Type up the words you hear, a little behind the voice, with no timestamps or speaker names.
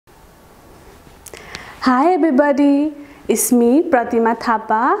Hi everybody, it's me Pratima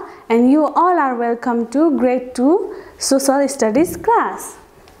Thapa and you all are welcome to Grade 2 Social Studies class.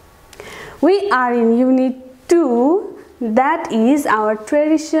 We are in Unit 2, that is our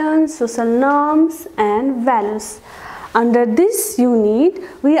traditions, social norms and values. Under this unit,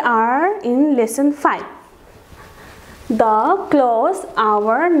 we are in Lesson 5. The clothes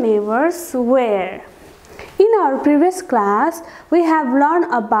our neighbors wear. In our previous class, we have learned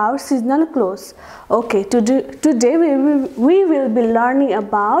about seasonal clothes. Okay, today we will be learning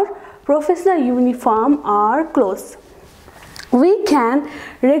about professional uniform or clothes. We can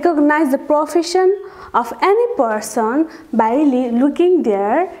recognize the profession of any person by looking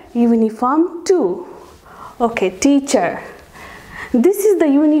their uniform too. Okay, teacher. This is the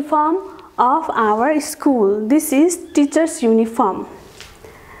uniform of our school. This is teacher's uniform.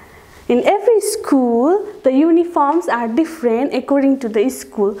 In every school, the uniforms are different according to the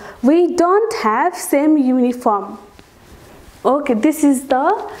school. We don't have same uniform. Okay, this is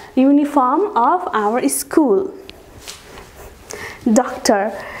the uniform of our school.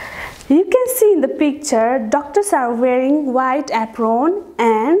 Doctor. You can see in the picture, doctors are wearing white apron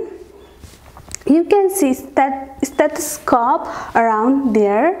and you can see stethoscope around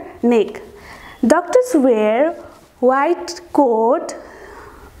their neck. Doctors wear white coat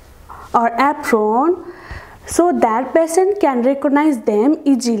or apron so that patient can recognize them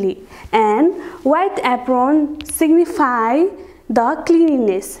easily, and white apron signify the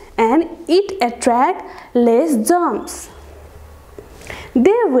cleanliness and it attracts less germs.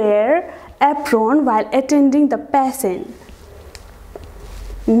 They wear apron while attending the patient.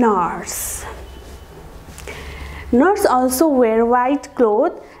 Nurse. Nurse also wear white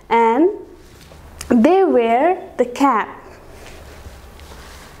clothes and they wear the cap.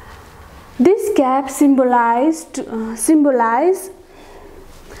 This cap symbolize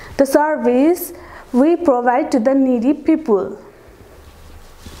the service we provide to the needy people.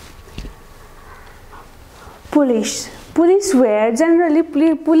 Police. Generally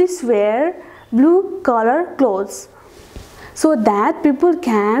police wear blue color clothes so that people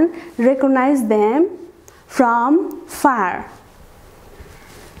can recognize them from far.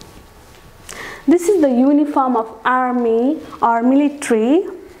 This is the uniform of army or military.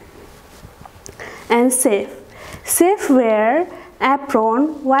 And chef. Chef wear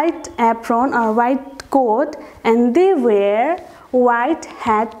apron, white apron or white coat, and they wear white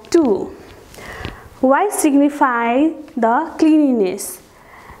hat too. White signify the cleanliness,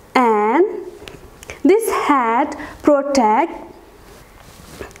 and this hat protect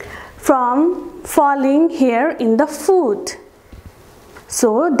from falling hair in the foot.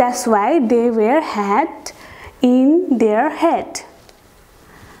 So that's why they wear hat in their head.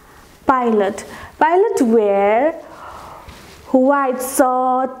 Pilot wear white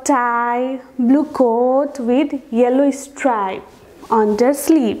shirt, tie, blue coat with yellow stripe on their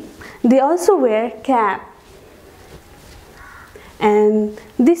sleeve. They also wear cap. And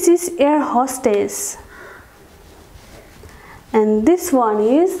this is air hostess. And this one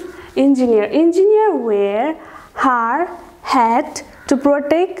is engineer. Engineer wear hard hat to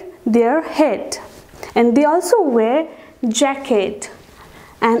protect their head. And they also wear jacket.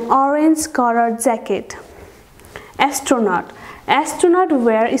 An orange colored jacket. Astronaut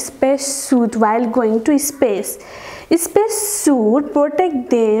wear a space suit while going to space. A space suit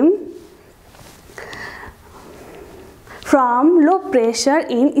protect them from low pressure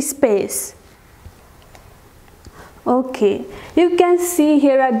in space. Okay, you can see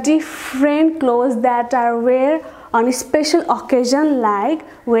here are different clothes that are wear on a special occasion like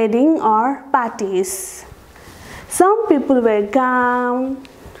wedding or parties. Some people wear gown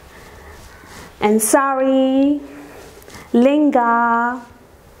and sari, lenga.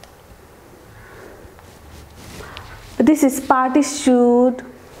 This is party suit.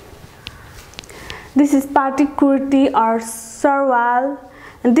 This is party kurti or sarwal.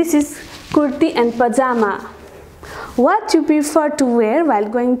 And this is kurti and pajama. What you prefer to wear while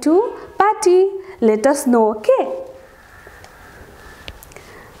going to party? Let us know, okay?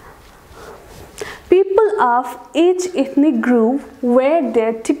 People of each ethnic group wear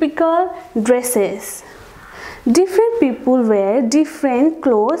their typical dresses. Different people wear different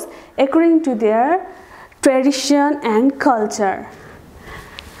clothes according to their tradition and culture.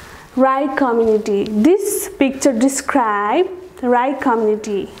 Rai community. This picture describes Rai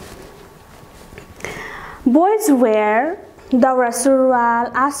community. Boys wear dawra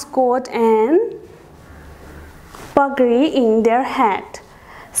surwal, ascot and pagri in their head.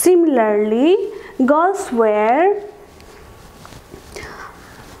 Similarly, girls wear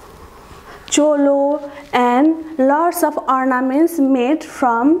cholo and lots of ornaments made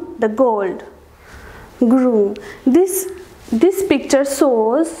from the gold. Gurung. This picture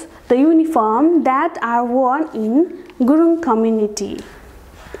shows the uniform that are worn in Gurung community.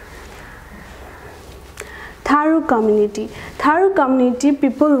 Tharu community. Tharu community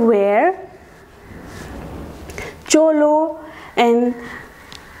people wear cholo and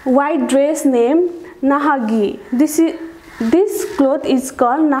white dress named nahagi. This cloth is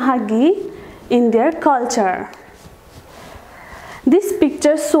called nahagi in their culture. This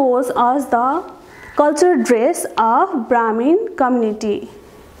picture shows us the cultural dress of Brahmin community.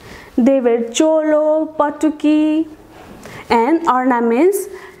 They wear cholo, patuki and ornaments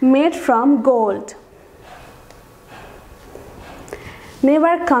made from gold.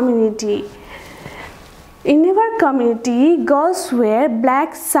 Newar community. In Newar community, girls wear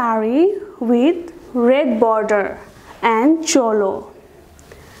black sari with red border and cholo.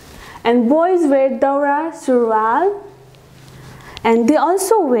 And boys wear daura surwal, and they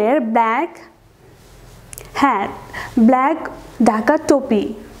also wear black hat, black dhaka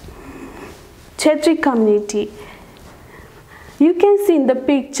topi. Chetri community. You can see in the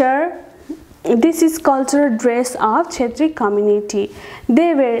picture, this is cultural dress of Chetri community.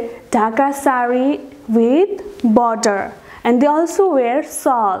 They wear dhaka sari with border, and they also wear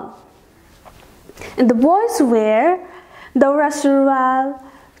shawl. And the boys wear daura surwal,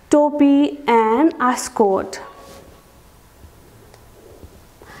 topi and ascot.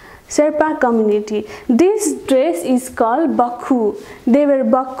 Sherpa community. This dress is called bakhu. They wear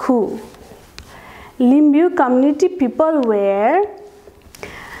bakhu. Limbu community people wear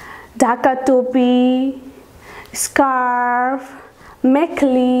dhaka topi, scarf,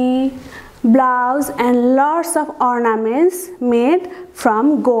 mekhli, blouse and lots of ornaments made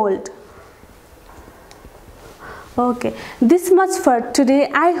from gold. Okay, this much for today.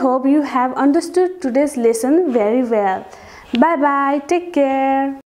 I hope you have understood today's lesson very well. Bye bye. Take care.